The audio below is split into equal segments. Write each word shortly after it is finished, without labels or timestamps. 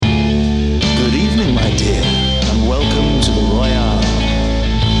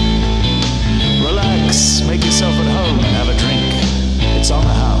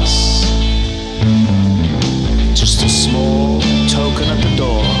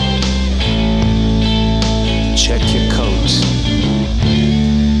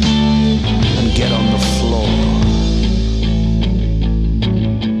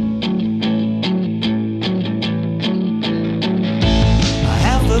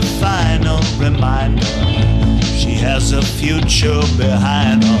the future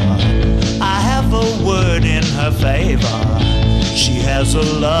behind her. I have a word in her favor. She has a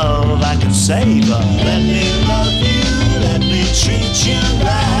love I can save her. Let me love you, let me treat you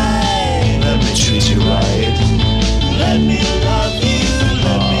right. Let me treat you right. Let me love you,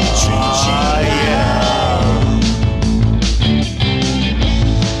 let me treat you right.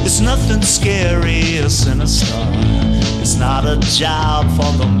 It's nothing scary or sinister. It's not a job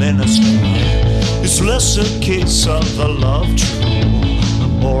for the minister. It's less a case of the love true, the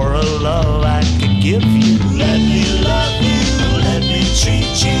more a love I can give you. Let me love you, let me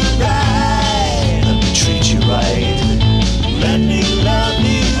treat you right. Let me treat you right. Let me love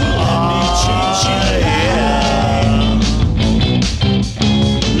you, let me treat you right.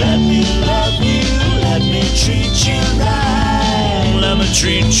 Let me love you, let me treat you right. Let me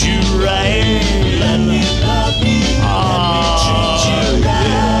treat you right. Let me love you, let me treat you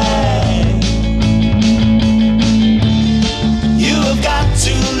right. You have got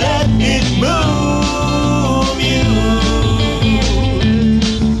to let it move you.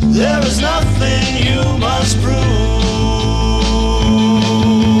 There is nothing you must prove.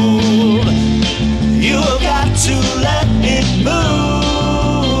 You have got to let it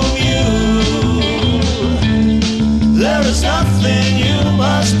move you. There is nothing you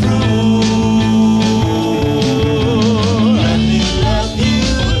must prove. Let me love you,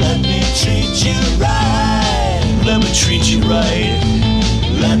 let me treat you right. Let me treat you right.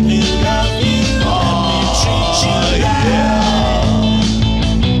 Let me love you, let me treat you right.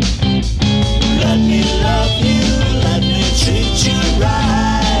 Let me love you, let me treat you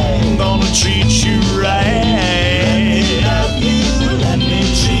right. I'm gonna treat you right. Let me love you, let me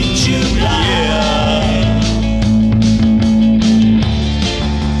treat you right.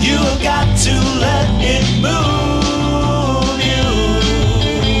 You have got to let it move you.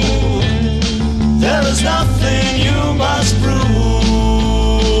 There is nothing you must prove,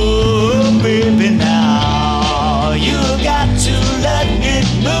 baby, now. You have got to let it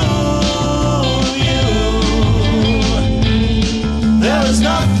move you. There is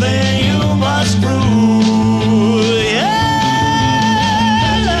nothing you must prove.